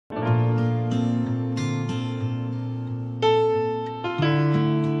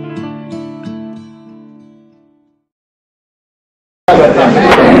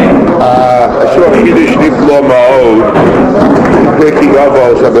Ashur Kiddush Niflo Ma'od, Pirkei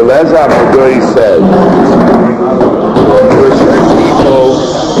Avos, Rabbi Elazar B'doi said, there are certain people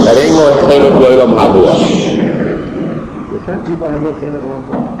that ain't no chelik lo'olam haba. There are certain people that have no chelik lo'olam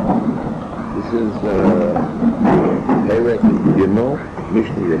haba. This is Perek Gimel,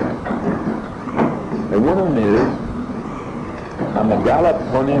 Mishnah Yedai. And one of them is, Amagala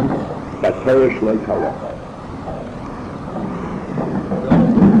Ponim Baterish Le'Kalacha.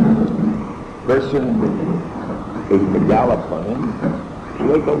 Person is Megala Ponim,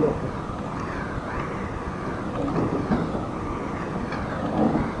 Le'Kalacha.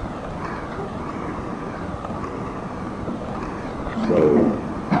 So,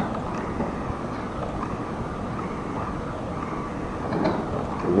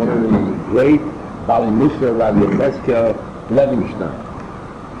 one of the great Bali Musa, Rabbi Yecheskel Levinstein,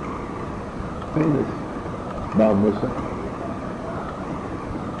 famous Bali Musa,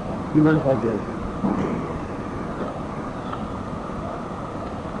 he learned like this.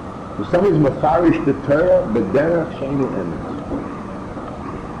 If somebody's mafarish the Torah, but derech sheinu emes.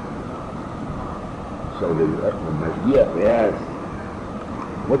 So the Mashgiach asked,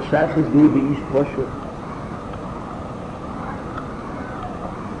 what shachas do you be ish posher?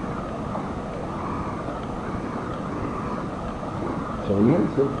 So he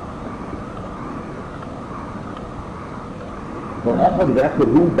answered, when it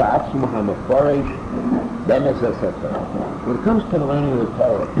comes to the learning of the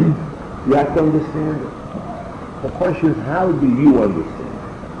Torah, you have to understand it. The question is, how do you understand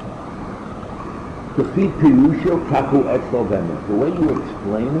it? The way you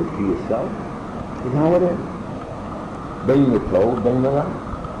explain it to yourself is how it is. Being the Torah, being the right.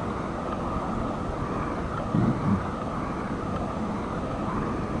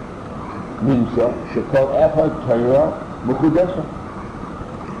 Nimsa, shekol echad Torah mukudesha.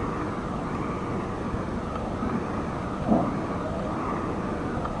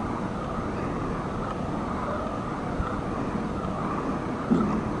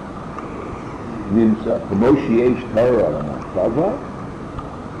 Nimsa, Moshe yesh Torah l'matzava.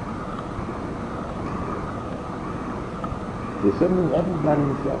 There's something everybody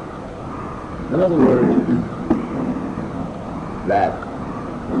himself. In other words, that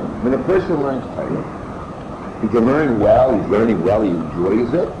when a person learns Torah, he can learn well, he's learning well, he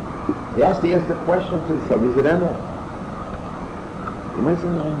enjoys it. He has to ask the question to himself, is it emes? You might say,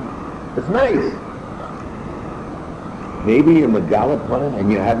 it's nice. Maybe you're Megala Ponim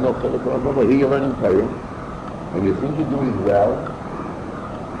and you have no chelik lo'olam haba, but here you're learning Torah, and you think you're doing well,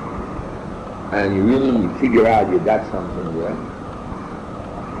 and you really figure out you got something there.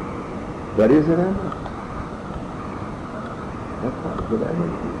 But is it emes? That's not a good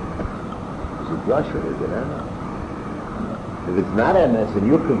emes. Is it Joshua? Is it emes? If it's not emes and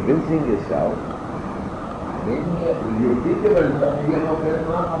you're convincing yourself, maybe you're ridiculous, and you get no chelik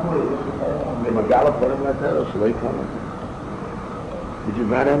lo'olam haba, you're Megala Ponim Latero, Shalei Kama. Which is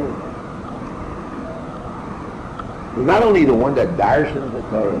not emes. You're not only the one that darshans the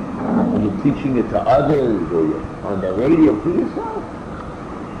Torah, when you're teaching it to others, or you're on the radio, to yourself.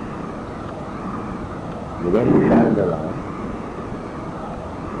 You're running shot in the line.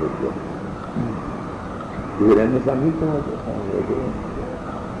 You would end this on me,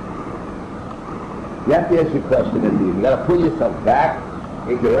 you have to ask your question at the end. You got to pull yourself back,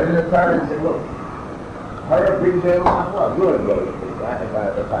 if you're running the Torah, and say, look, Torah brings you along, good, but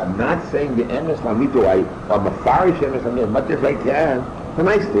if I'm not saying the emes lamito, I'm a farish emes lamito as much as I can. It's a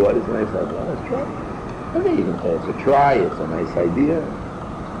nice thought. It's a nice idea. Let's try. I think you can say it's a try. It's a nice idea.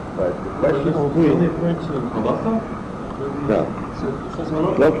 But the question is, the only difference in halacha? No.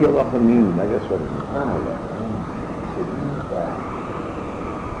 Lo ki halacha mean. I guess what it means.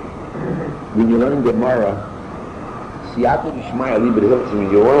 When you're learning Gemara, siyata d'shmaya libed hilchos.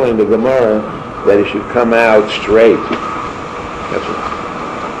 When you're learning the Gemara, that it should come out straight. That's what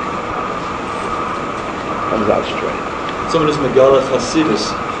comes out straight. Someone is Megala Chasidut,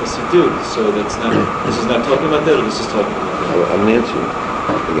 so that's not, this is not talking about that, or this is talking about that? I'm answering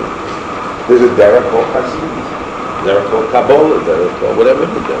again. There's a derech called Chasidut, derech called Kabbalah, derech called whatever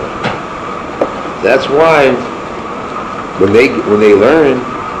the derech. That's why when they learn,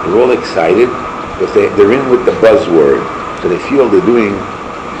 they're all excited because they're in with the buzzword, so they feel they're doing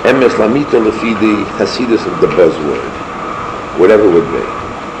emes lamito lefi the Chasidus of the buzzword. Whatever it would be.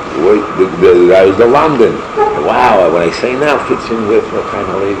 The London. Wow, what I say now fits in with kind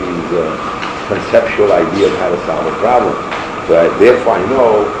of lady's conceptual idea of how to solve a problem. So therefore I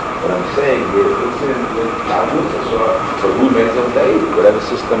know what I'm saying here fits in with or whatever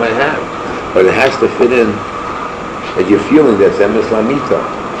system I have. But it has to fit in that you're feeling that's emes lamito.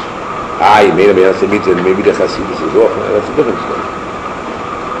 You made a Me'aseh Mitzvah, and maybe the Hasidus is off. That's a different story.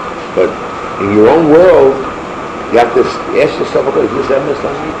 But in your own world, you have to ask yourself, okay, is this Emes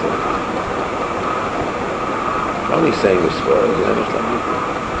Lamita? I'm only saying this for is it Emes Lamita?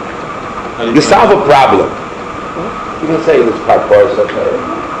 You solve a problem. You can say this part is okay.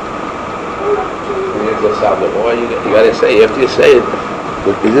 You have to solve it. Or you got to say, after you say it,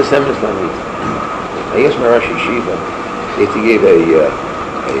 is this Emes Lamita? I guess my Rosh Yeshiva, he gave a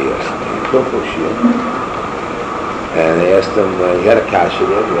Pilpul Shiur, and I asked him, he had a kasha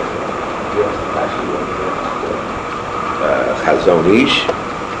there, he asked the kasha there, Chazon Ish,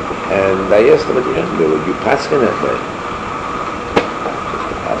 and I asked him at the end, would you paskin that way?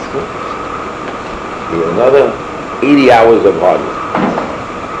 Paskin? He had another 80 hours of hard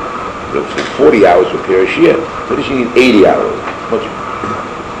work. 40 hours for Pir Shiur. What does she need 80 hours? Much.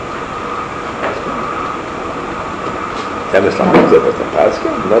 Emes Lamita, but the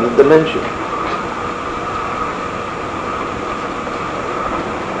paskin, another dimension.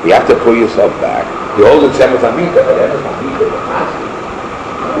 You have to pull yourself back. You hold it Emes Lamita, but Emes Lamita, the paskin,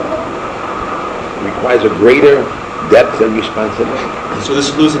 requires a greater depth and responsibility. So this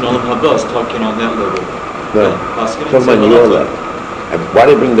is losing all of Habas, talking on that level. No, talking on your level. And why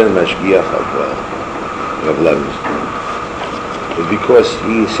do you bring down Mashgiach of Levin's? It's because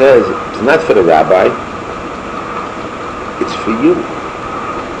he says it's not for the rabbi, it's for you.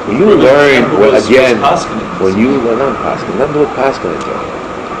 When you learn, when you learn, not Paskin, nothing to do with Paskin,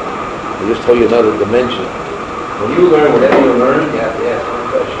 I just told you another dimension. When you learn, whatever you learn, you have to ask one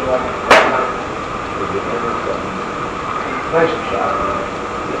question. Nice shot.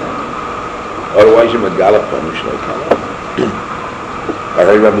 Otherwise, you're Megala Punish like that. I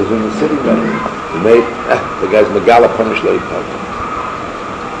heard Rabbi in the city, man. He made, the guy's Megala Punish like that.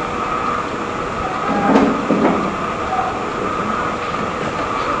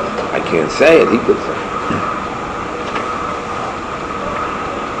 I can't say it, he could say it.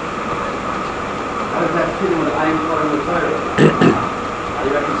 How does that fit in with I'm part of the Torah? How do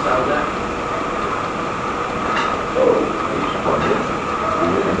you reconcile that?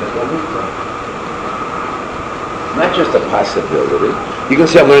 Not just a possibility. You can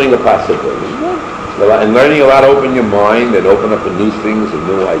say I'm learning a possibility. And learning a lot open your mind and open up to new things and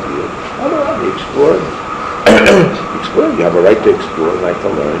new ideas. Explore. Explore. You have a right to explore, right to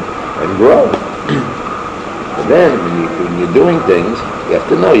learn, and grow. And then, when you're doing things, you have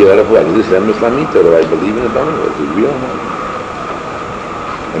to know, you have to like, is this Emes Lamita, or I believe in it, don't know, is it real?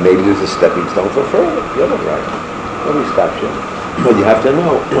 And maybe there's a stepping stone for further. You have it right. Nobody stops you. But you have to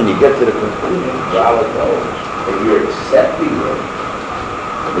know, when you get to the conclusion, that you're accepting it.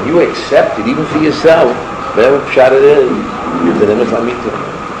 When you accept it, even for yourself, whatever shot it is, it's an Emes Lamita.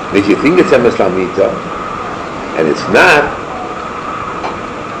 And if you think it's Emes Lamita, and it's not,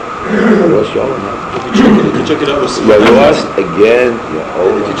 you're lost your own. If you check it out with someone, you're lost again.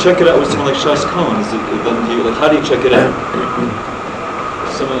 If you check it out with someone like Shas Cohen, how do you check it out?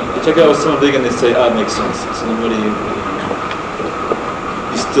 You check it out with someone big and they say, it makes sense. So then what do you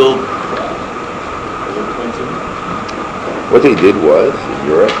still point to? What they did was, in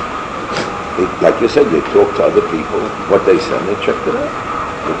Europe, like you said, they talked to other people, what they said, and they checked it out.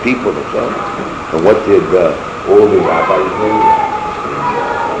 The people themselves. And what did all the rabbis do?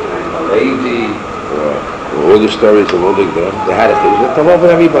 Levi, or all the stories of all the them, they had it. They would come over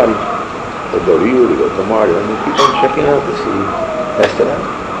everybody. They go to you, they go to Marty, and they keep on checking out to see, test it out.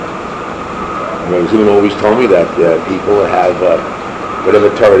 Rabbi Zimon always told me that people would have whatever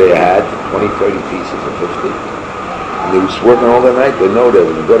Torah they had, 20, 30 pieces or 50. And they was working all the night. They know that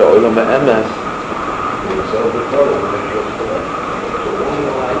when you go to Olam HaEmes, they would sell the Torah and make sure it's correct.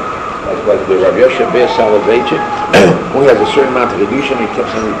 Like the Rabbi Yosef Be'er Soloveitchik, only has a certain amount of Kedusha, and he kept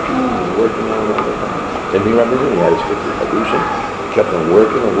on repeating and working on it all the time. Then he Rabbi Zimon, he had his 50 Kedusha, he kept on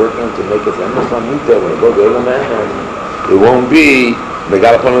working and working to make it Emes Lamita. When it goes to Olam HaEmes, it won't be we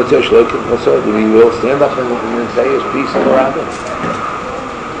will stand up and say his piece in the Rabbi.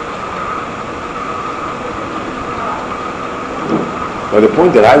 Well, the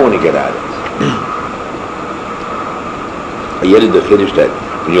point that I want to get at is, I get it the Kiddush that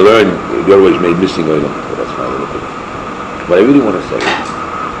when you learn, you're always made missing oil. That's my little bit. What I really want to say is,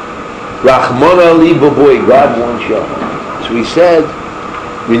 Rachmana libo boy, God wants you. So he said,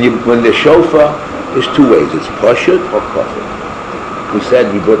 when the shofar, there's two ways. It's pashut or kafir. We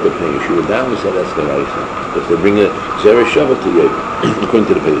said we brought the Pnei Yeshua down. We said that's the right thing because they bring a zera shava to you according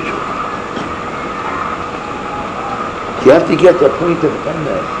to the Pnei Yeshua. You have to get to a point of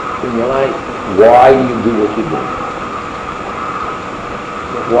emes in your life. Why you do what you do?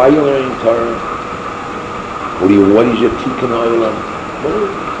 Why are you learning Torah? What is your tikkun olam?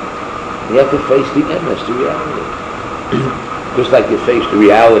 You have to face the emes, the reality. Just like you face the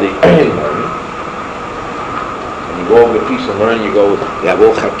reality in learning. And you go over a piece of learning, you have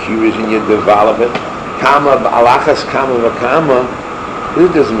all chakiras in your development. Kama, alachas kama v'kama.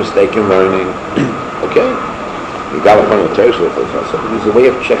 This is a mistake in learning. Okay? You got to find a Torah. There's a way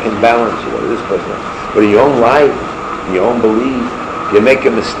of check and balance. This person. But in your own life, in your own belief, you make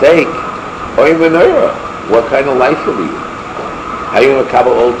a mistake. Or even what kind of life will you? How are you going to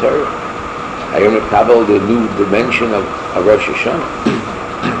kabel old Torah? How are you going to kabel the new dimension of Rosh Hashanah?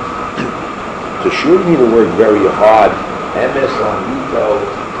 So sure you need to work very hard, emes lamito,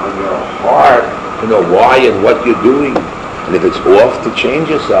 on your heart, to know why and what you're doing. And if it's off, to change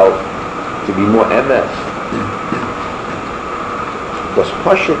yourself, to be more emes. Because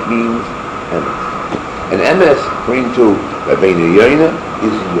pashut means emes. And emes, according to Rabbi Yonah,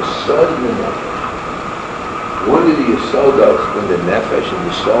 is yesod in the nefesh. One of the yesodos in the nefesh and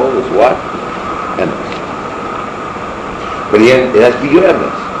the soul is what? Emes. But it has to be your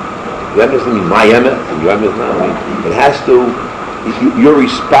emes. Your emes doesn't mean my emes, and your emes not. It has to, you're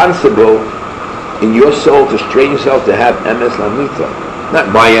responsible in your soul to train yourself to have emes lamito. Not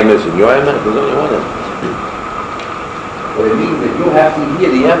my emes and your emes, there's only one emes. But it means that you have to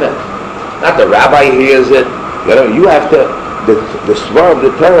hear the emes. Not the rabbi hears it. You have to, the svar of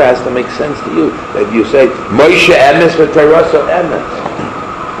the Torah has to make sense to you. That you say, Moshe emes v'Torah so emes.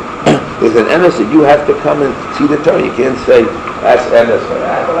 There's an emes that you have to come and see the Torah. You can't say, that's emes for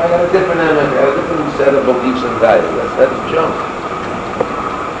that. But I got a different emes. I got a different set of beliefs and values. That's junk.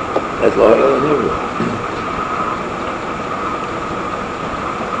 That's lo ha'il in Hebrew.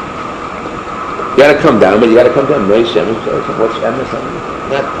 You got to come down, but you got to come down. What's emes?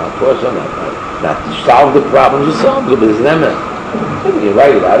 Not, of course, not to solve the problems. You solve them, but there's an emes. You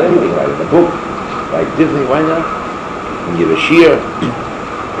write it out. You write it in a book. Like Disney, why not? And give a shiur.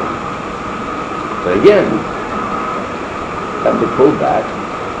 But again, you have to pull back.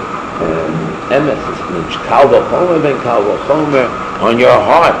 And emes is kal v'chomer ben kal v'chomer on your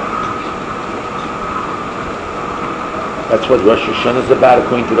heart. That's what Rosh Hashanah is about,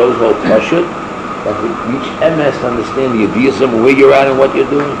 according to those who hold pashut. That we reach emes, understand the ideas of where you're at and what you're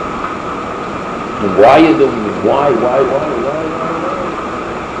doing. And why you're doing it. Why?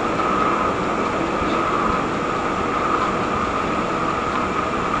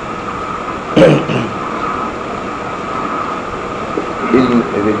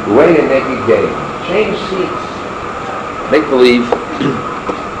 In a way to make a game. Change seats. Make believe.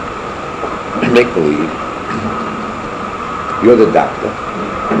 Make believe. You're the doctor.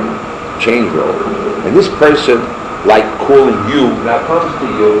 Change role. And this person, like calling you, now comes to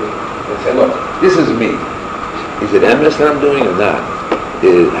you and say, look, this is me. Is it emes that I'm doing or not?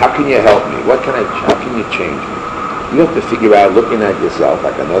 How can you help me? How can you change me? You have to figure out, looking at yourself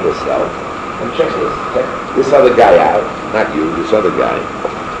like another self, and check this other guy out, not you, this other guy,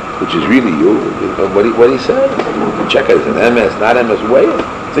 which is really you, what he says. Check it as an emes, not emes way.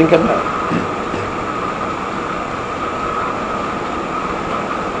 Think about it.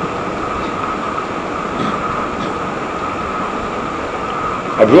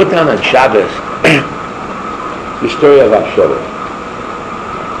 I brought down on Shabbos the story of Avshalom.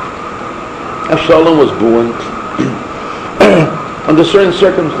 Avshalom was born under certain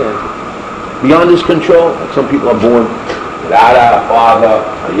circumstances, beyond his control. Like some people are born without a father,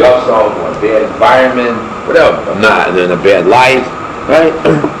 a yosel, or a bad environment, whatever. I'm not in a bad life, right?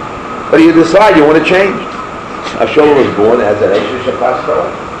 But you decide you want to change. Avshalom was born as an Esher Shapastor,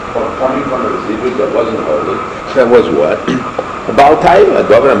 coming from a zibud that wasn't holy. That was what? About Taiva,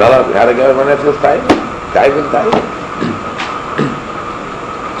 Dover and Melach, how to go run after this Taiva? Taiva.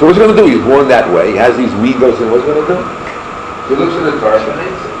 So what's he going to do? He's born that way. He has these midos, and what's he going to do? He looks at the Torah and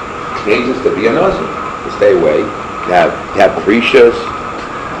hates it. He hates us to be a Nazir, to stay away, to have precious,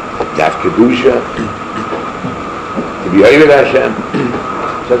 to have kedusha, to be Oived Hashem.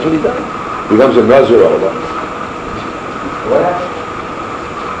 So that's what he does. He becomes a Nazir over. What happened?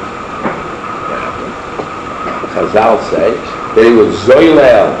 Chazal say that he was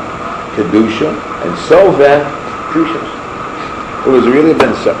Zoylel Kedusha and Soveh Precious. It was really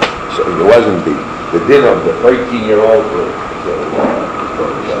been so it wasn't the din of the 13-year-old for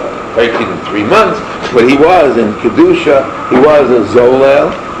 13 and 3 months, but he was in Kedusha, he was a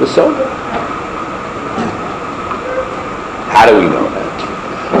Zoylel, the Soveh. How do we know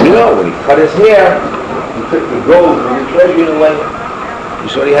that? You know, when he cut his hair, he took the gold from the treasury away. You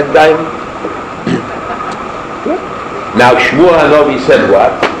saw he had diamonds. Now Shmuel Hanavi said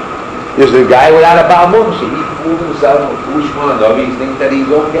what? There's a guy without a Balmum, so he fooled himself with foolish Shmuel Hanavi. He thinks that he's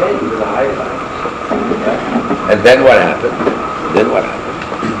okay. He's in a high life. And then what happened?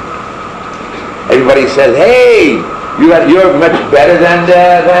 everybody says, hey, you're much better than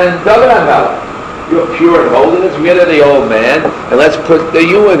David HaMelech. You're pure and holy. Let's get rid of the old man and let's put the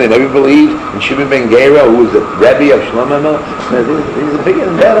you in him. Everybody believes in Shimon ben Gera, who was the Rabbi of Shlomo HaMelech. He's bigger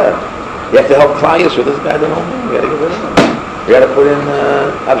and better. You have to help Claudius with this guy, the whole man. You got to get rid of him. You got to put in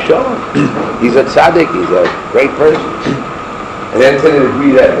Avshalom. He's a tzaddik. He's a great person. And then to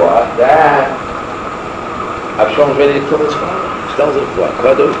agree that what? That Avshalom's ready to kill his father. Tells it what?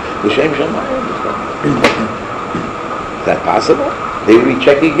 The Shem Shemayim. Is that possible? They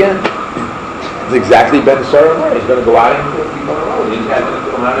recheck again. It's exactly Ben Sarah. He's going to go out and kill people in a row. He's going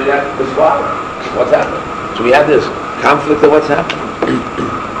to come out of that his father. What's happening? So we have this conflict of what's happening.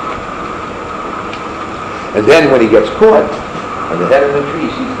 And then when he gets caught on the head of the tree,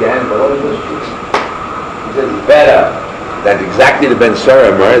 he sees Gan below this tree. He says it's better. That's exactly the Ben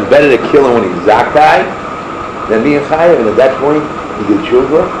Sarah. It's better to kill him when he's Zakai than being Chayav. And at that point, he did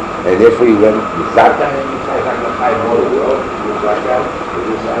Tshuva, and therefore he went to Zakai, and he's not going to Chayav more the world. He was Zakai,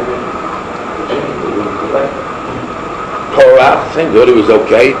 he decided to change. He wouldn't collect. Torah, same good, it was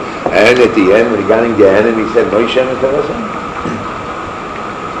okay. And at the end, when he got in Gan, and he said, no Shem and Torah.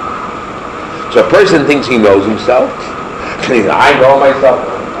 So a person thinks he knows himself. I know myself.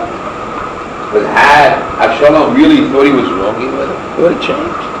 But had Avshalom really thought he was wrong, he would have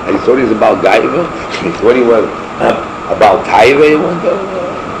changed. And he thought he was about Gaiva. He thought he was about Taiva. He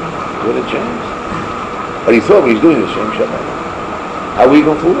would have changed. But he thought what he's doing is Shem Shabbat. How are we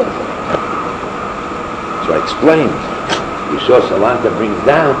going to fool ourselves? So I explained. Yeshua Salanta brings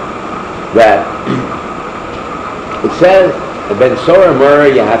down that it says, the Ben Sora murder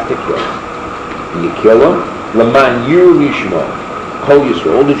you have to kill. And you kill him, Laman Yiru Yishmo, Kol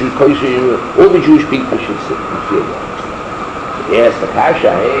Yisrael, all the Jewish people should sit and fear God. Yes, the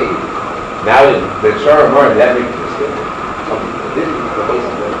Kasha, hey, now the Torah Murray, that makes a difference.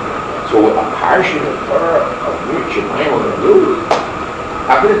 So a Parsha of Torah of which you might want to lose.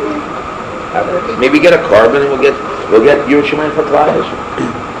 How could it be? Maybe get a carbon and we'll get Yerushalayim for Claudius.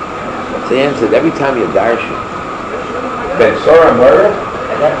 That's the answer. Every time you darshan, Ben Torah Murray,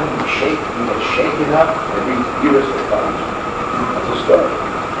 and that when you get shaken up and read Yerus for Claudius. That's a story.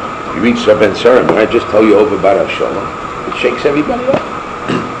 You read Ben Sarah, I just tell you over about Avshalom. It shakes everybody up.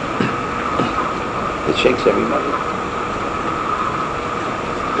 It shakes everybody up.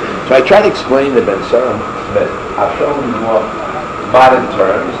 So I try to explain the Ben Sarah, but Avshalom in more modern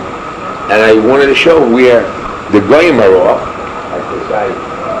terms, and I wanted to show where the Goyim are off, like this guy,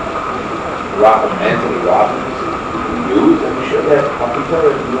 Anthony Robbins, used, and we should have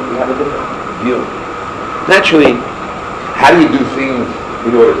we have a different view. Naturally, how do you do things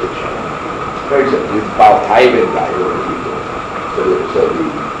in order to change? For example, you follow Taivan guy in order to do it.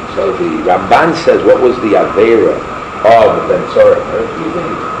 So the Ramban says, what was the Aveira of the Ben Sorah?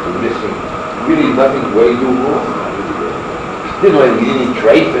 You're missing really nothing way you do wrong. You didn't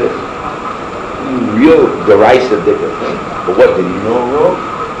trade this. Real derisive different thing. But what did he know wrong?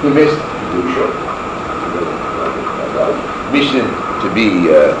 He missed Kedusha. Mission to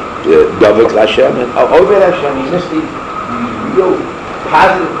be Davik Hashem and Oved Hashem. He missed these real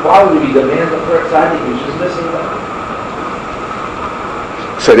positive quality he demands of her side. He was just missing that.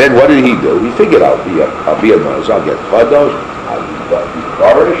 So then what did he do? He figured I'll be a Moses, I'll get Chadosh, I'll be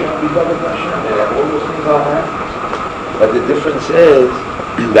Barish, I'll be Davik Hashem, and all those things I'll have. But the difference is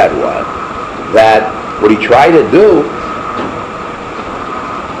that what he tried to do,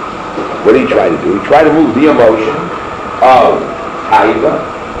 he tried to move the emotion of Taiva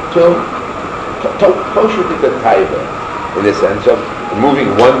to kosher to the Taiva, in the sense of moving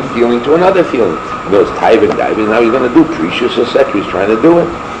one feeling to another feeling. Those Taiva and Taiva, now he's going to do precious, etc. He's trying to do it.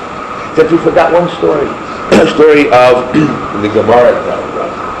 Except we forgot one story. A story of the Gemara tells us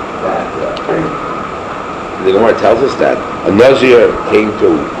that the Gemara tells us that a Nazir came to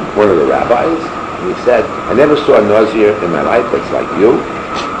one of the rabbis and he said, I never saw a Nazir in my life that's like you.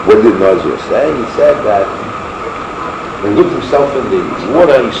 What did Nazir say? He said that when he looked himself in the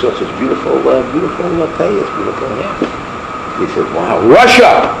water, he saw such beautiful payas, beautiful hair. He said, wow,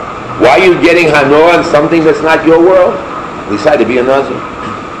 Russia! Why are you getting Hanoah on something that's not your world? He decided to be a Nazir.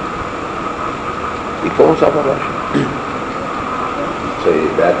 He called himself a Russian. So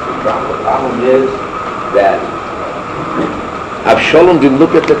that's the problem. The problem is that Avshalom didn't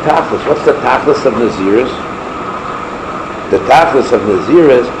look at the tachlis. What's the tachlis of Naziris? The tachlis of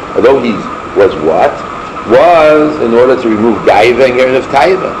Naziris, although he was what? Was in order to remove Gaiva and get rid of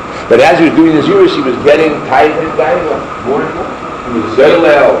Taiva. But as he was doing Naziris, he was getting Taiva and Gaiva more and more. He was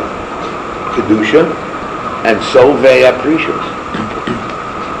Zelel Kedusha and Solvei Aprecious.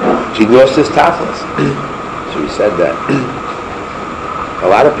 So he lost his tachlis. So he said that a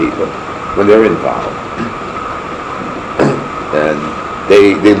lot of people when they're involved. And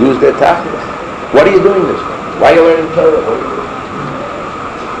they lose their tachlis. What are you doing this for? Why are you learning Torah? What are you doing?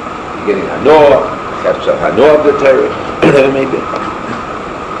 You're getting hanor, hanor of the Torah, whatever it may be.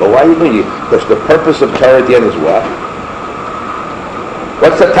 But why are you doing it? Because the purpose of Torah at the end is what?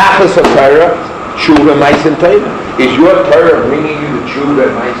 What's the tachlis of Torah? Tshuva, Ma'asim Tovim. Is your Torah bringing you the Tshuva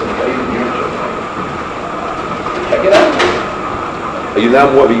and Ma'asim Tovim? Check it out. Are you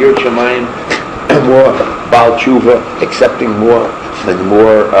now more Yirut Shamayim, more Baal Tshuva, accepting more and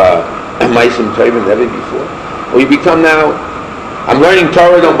more Ma'asim Tovim than ever before? Or you become now, I'm learning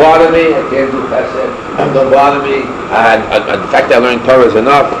Torah, don't bother me, I can't do chesed, don't bother me, and the fact that I learned Torah is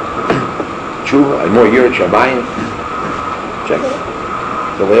enough. Tshuva, I'm more Yirut Shamayim. Check it out.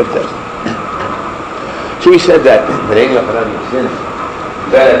 The way of testing. So he said that when any of them sins,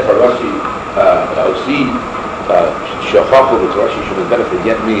 that for Rashi, Osi, Shachachu, with Rashi should better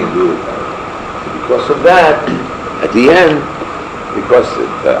forget me and do it. Because of that, at the end, because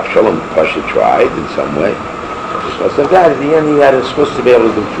Shalom Pasha tried in some way, because of that, at the end he was supposed to be able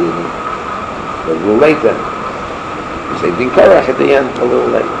to do Tshuva. But a little late then. Same thing Korach at the end, a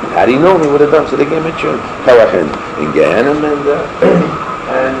little late. Had he known, he would have done, so they gave him a Tshuva. Korach in Gehenna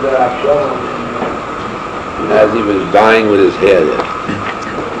and Shalom, as he was dying with his hair there.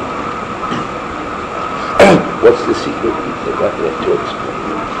 What's the secret? He said, what do you have to explain?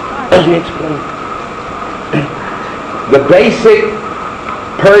 As he explained. The basic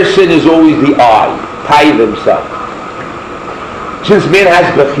person is always the I, Taiv himself. Since man has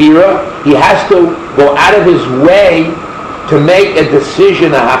Bechira, he has to go out of his way to make a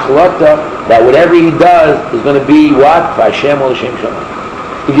decision, a hachlata, that whatever he does is going to be what? For Hashem or Hashem Shalom.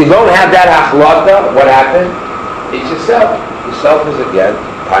 If you don't have that hachlata, what happened? It's yourself. Yourself is again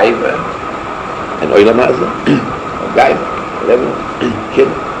Taiv and Olam Hazeh, or Gaiva, whatever, kid.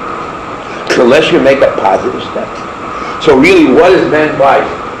 Unless you make a positive step. So really, what is meant by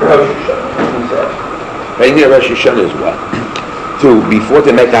Rosh Hashanah? He said, right here, Rosh Hashanah is what? Before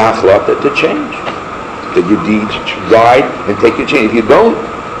to make a hachlata, to change. That your deeds guide and take your change. If you don't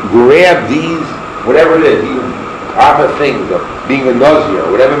grab these, whatever it is, these proper things of being a nazir,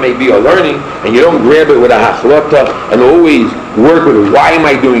 or whatever it may be, or learning, and you don't grab it with a hachlata and always work with it. Why am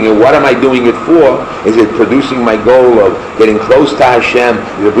I doing it? What am I doing it for? Is it producing my goal of getting close to Hashem?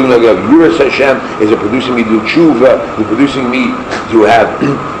 Is it producing my goal of Yuras Hashem? Is it producing me to do tshuva? Is it producing me to have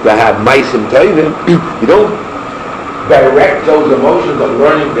Ma'asim Tovim? You don't direct those emotions of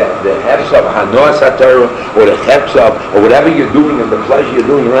learning that the hefs of Hanos HaTorah or the hefs of or whatever you're doing and the pleasure you're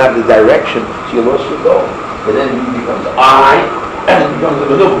doing, you don't have the direction, so you lost your goal. And then you becomes I, and it becomes a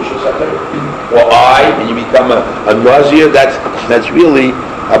Menubush HaTorah. Or I, and you become a Nazir, that's really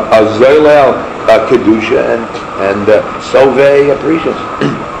a Zoylel Kedusha and Sovei Appreciation.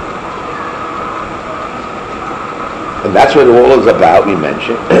 And that's what it all is about, we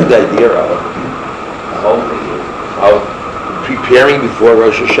mentioned, the idea of the whole thing of preparing before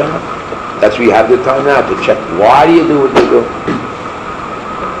Rosh Hashanah. That's where you have the time now to check, why do you do what you do?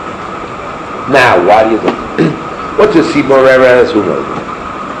 Now, why do you do it? What's the Sibor Eretz? Who knows?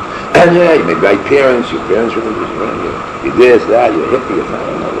 And yeah, you may be parents, your parents are religious, you're this, that, you're hippie, you're not, I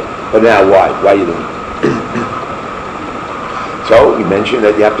don't know that. But now, why? Why are you doing it? So, we mentioned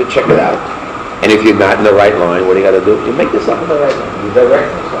that you have to check it out. And if you're not in the right line, what do you got to do? You make yourself in the right line. You direct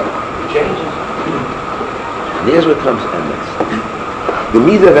yourself. You change it. And here's what comes MS. The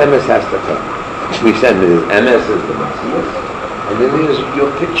meat of MS has to come. We said MS is the Messiah. And then there's your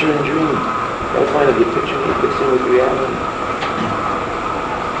picture and dream. You got to find out your picture and your picture with reality.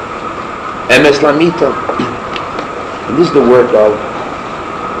 MS Lamita. And this is the work of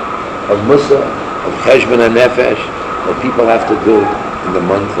Musa, of Cheshbon and Nefesh, that people have to do in the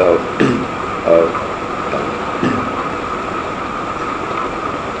month of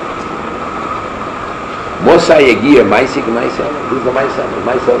Mosa Yegia, Maisik, Maisa. This is the Maisa.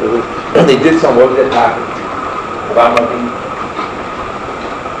 And they did some work that happened.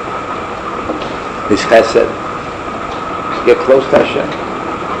 His chesed. Get close to Hashem.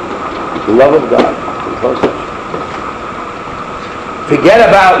 The love of God. Get close to Hashem. Forget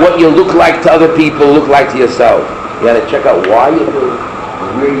about what you look like to other people, look like to yourself. You got to check out why you do it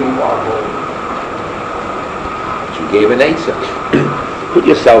and where you are going. So you gave an answer. Put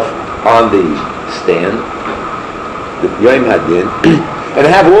yourself on the stand, the Yom Hadin, and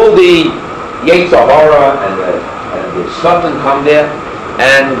have all the Yetzer Hara and the Satan come there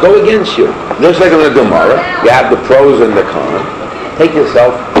and go against you. Just like in the Gemara, you have the pros and the cons. Take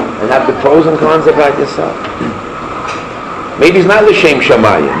yourself and have the pros and cons about yourself. Maybe he's not l'shem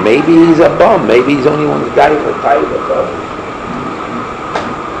shamayim. Maybe he's a bum. Maybe he's only one guy for title of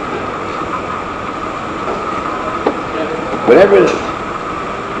whatever it is.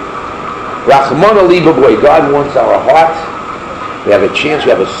 Rachmana liba boy, God wants our hearts. We have a chance,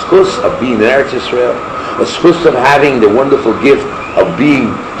 we have a schus of being in Eretz Yisrael, a schus of having the wonderful gift of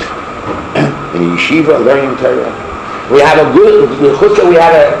being in a yeshiva, learning Torah. We have a good, the schus that we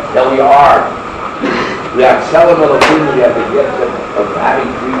have, that we are. We have Selam Elohim, we have the gift of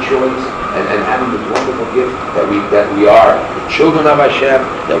having free choice and having this wonderful gift that we are the children of Hashem,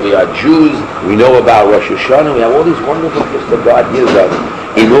 that we are Jews, we know about Rosh Hashanah, we have all these wonderful gifts that God gives us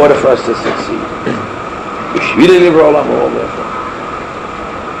in order for us to succeed.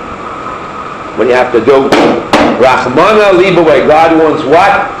 What do you have to do? Rachmana liba, where God wants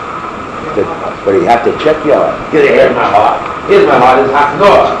what? But you have to check your heart. Here's my heart. Here's my heart. It's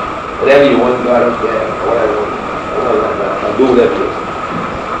hachnoah. Whatever you want, God, don't care. Whatever. I'll do whatever it is.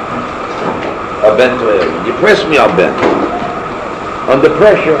 I'll bend to it. You press me, I'll bend. Under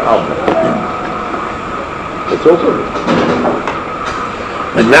pressure, I'll bend. It's also good.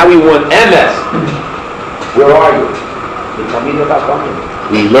 And now we want MS. Where are you?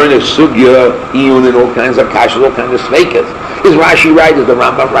 We learn of sugya, iyun, and all kinds of kashas, all kinds of sveikas. Is Rashi right? Is the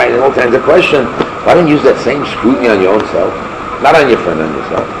Rambam right? And all kinds of questions. Why don't you use that same scrutiny on your own self? Not on your friend, on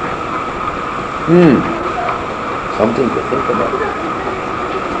yourself. Something to think about.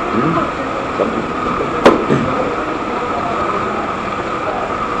 Something to think about.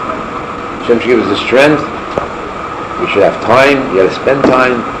 Hashem should give us the strength. You should have time. You got to spend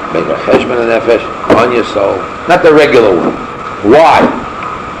time. Make a cheshbon and nefesh on your soul. Not the regular one. Why?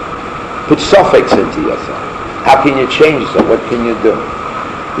 Put suffix into yourself. How can you change yourself? What can you do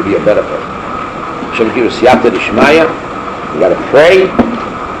to be a better person? Hashem give us siyata d'shmaya. You got to pray.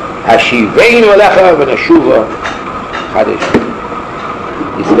 Hashiveinu alecha v'neshuva chadish.